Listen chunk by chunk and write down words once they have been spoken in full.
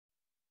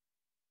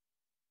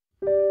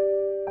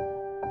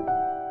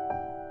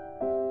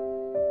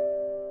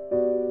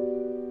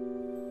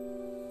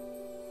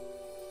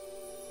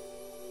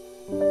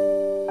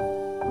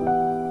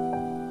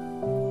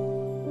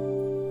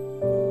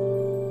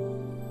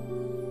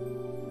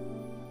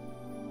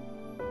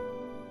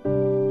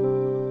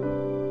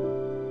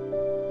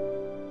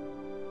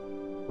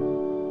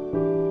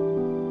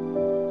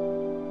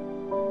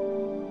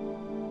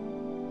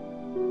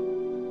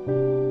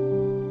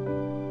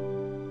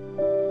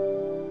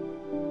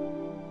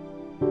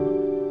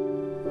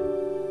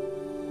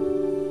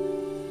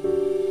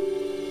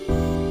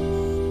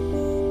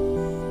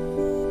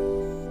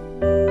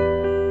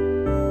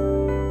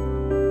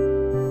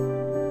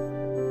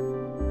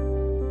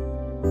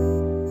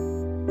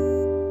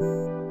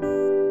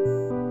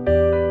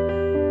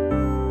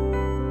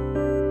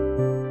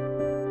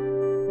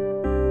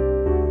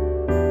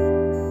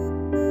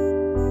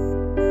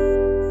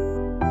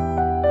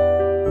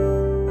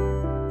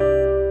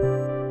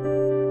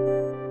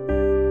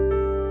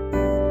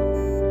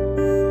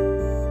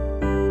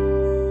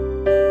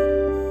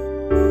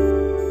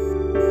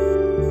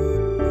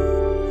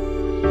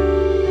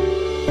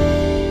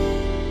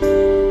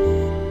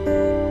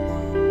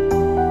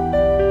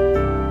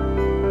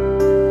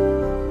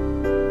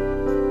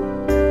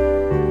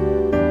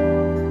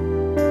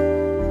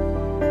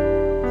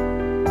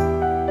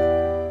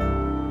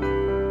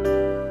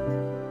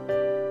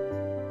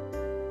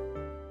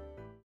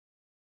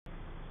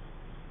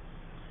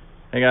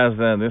Hey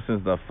guys, this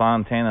is the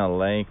Fontana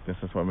Lake. This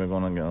is where we're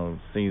going to go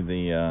see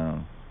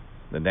the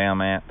dam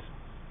at.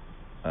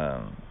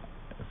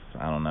 It's,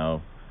 I don't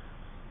know,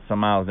 some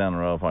miles down the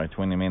road, probably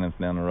 20 minutes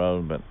down the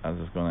road, but I was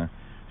just going to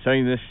show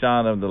you this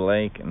shot of the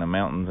lake and the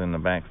mountains in the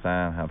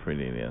backside, how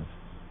pretty it is.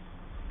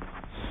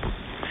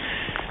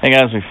 Hey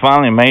guys, we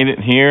finally made it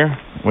here.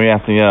 We're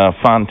at the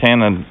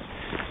Fontana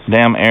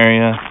Dam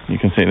area. You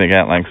can see they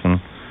got like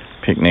some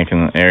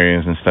picnicking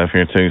areas and stuff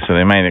here too, so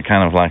they made it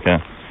kind of like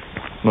a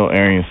little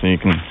area so you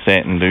can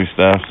sit and do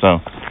stuff.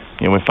 So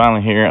yeah, we're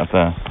finally here at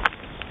the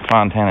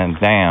Fontana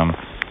Dam,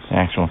 the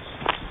actual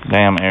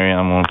dam area.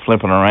 I'm going to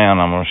flip it around.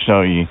 I'm going to show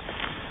you.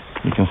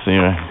 You can see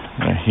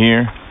right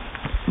here,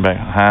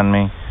 back behind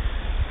me,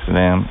 it's the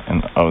dam,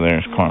 and oh,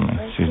 there's Carmen.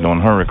 She's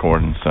doing her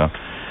recording. So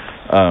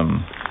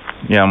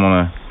yeah, I'm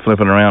going to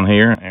flip it around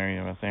here,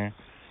 area right there.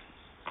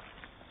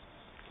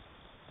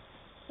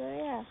 So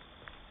yeah.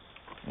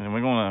 And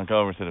we're going to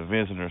go over to the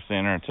visitor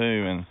center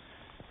too and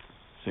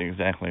see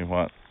exactly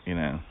what, you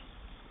know,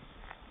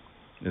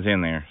 is in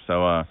there.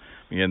 So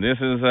yeah,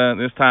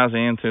 this ties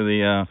into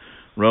the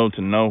road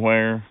to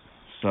nowhere,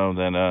 so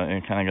that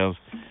it kind of goes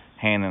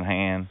hand in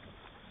hand.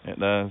 It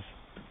does.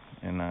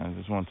 And I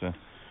just want to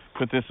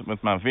put this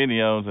with my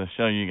video to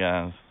show you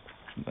guys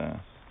the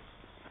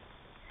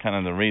kind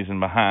of the reason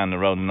behind the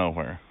road to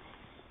nowhere.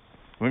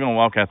 We're gonna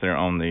walk out there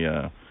on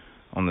the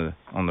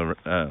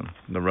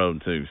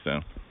road too.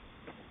 So.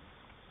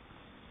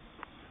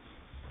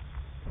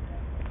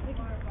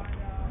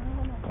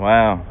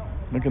 Wow,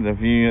 look at the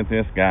view at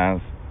this,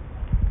 guys.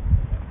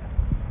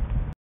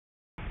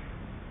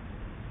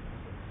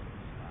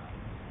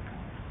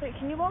 Wait,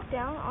 can you walk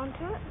down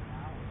onto it?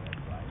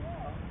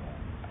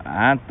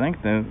 I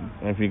think that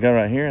if you go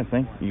right here, I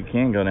think you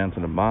can go down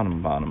to the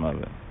bottom of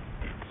it.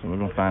 So we're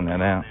gonna find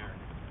that out.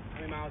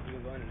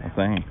 I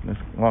think. Let's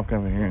walk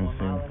over here and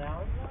see.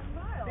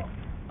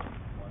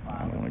 I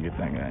don't want to get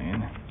that guy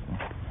in.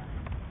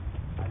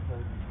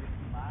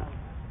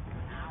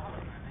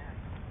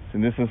 So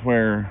this is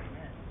where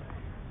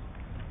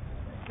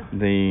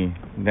the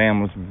dam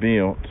was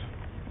built.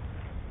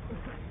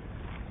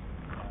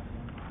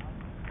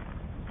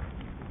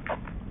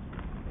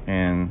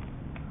 And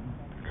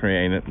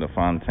created the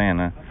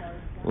Fontana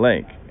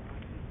Lake.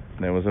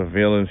 There was a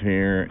village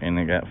here and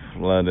it got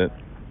flooded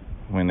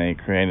when they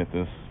created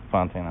this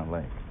Fontana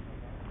Lake.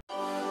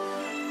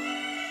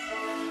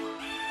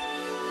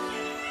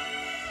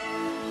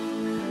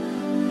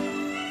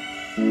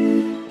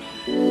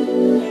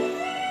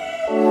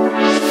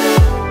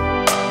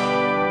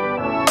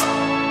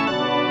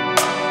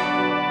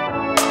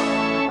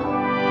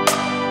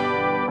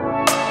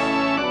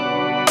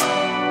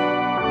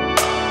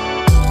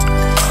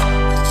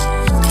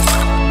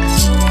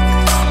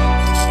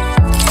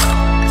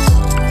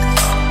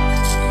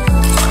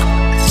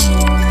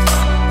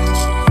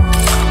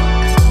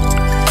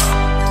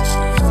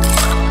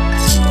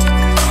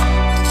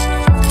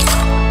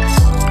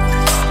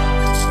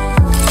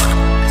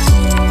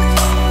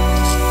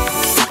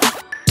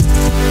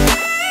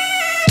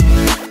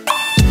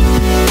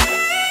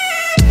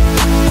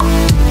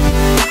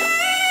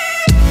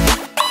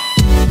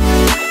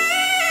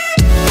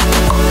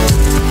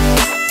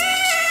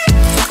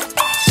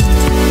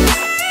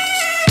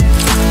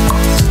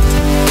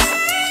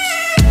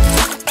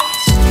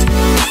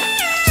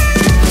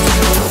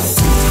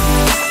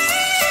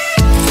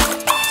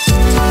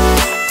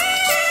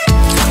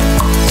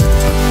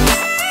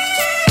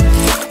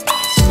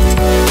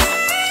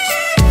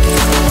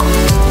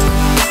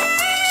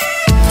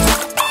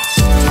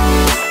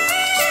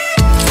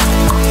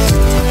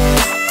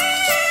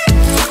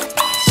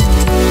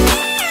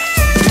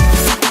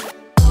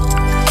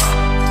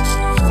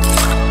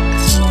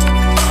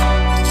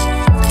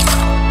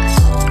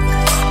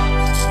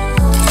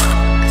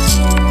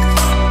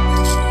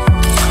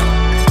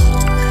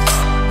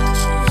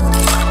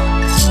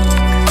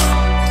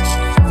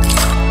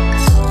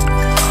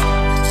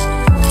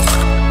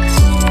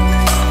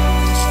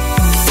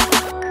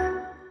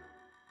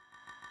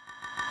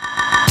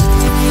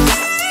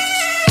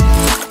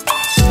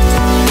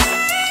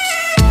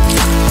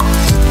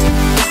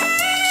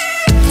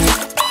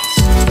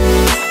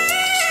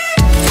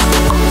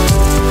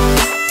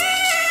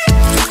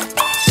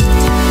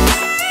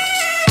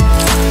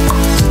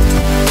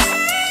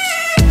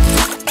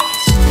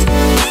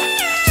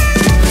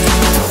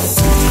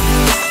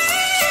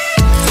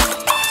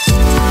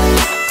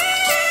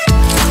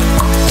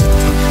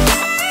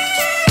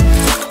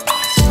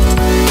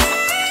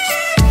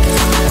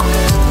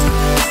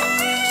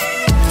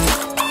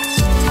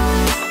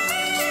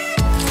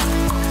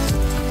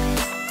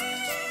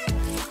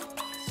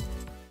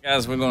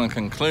 Guys, we're going to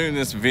conclude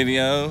this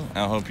video.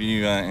 I hope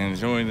you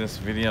enjoy this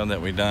video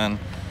that we done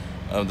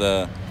of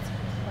the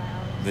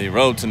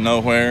road to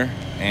nowhere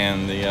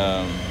and the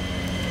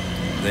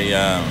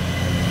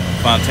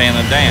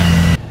Fontana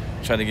Dam.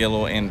 Try to get a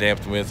little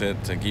in-depth with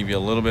it to give you a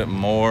little bit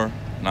more,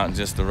 not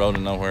just the road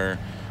to nowhere.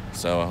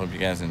 So I hope you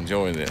guys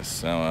enjoy this.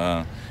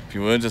 So if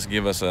you would, just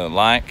give us a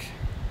like,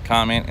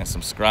 comment, and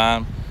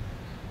subscribe.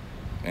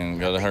 and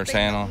go to her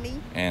channel,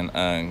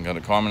 and go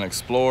to Carmen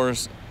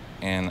Explores,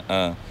 and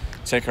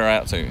check her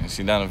out too.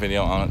 She done a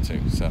video on it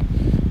too. So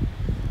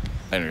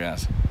later,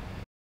 guys.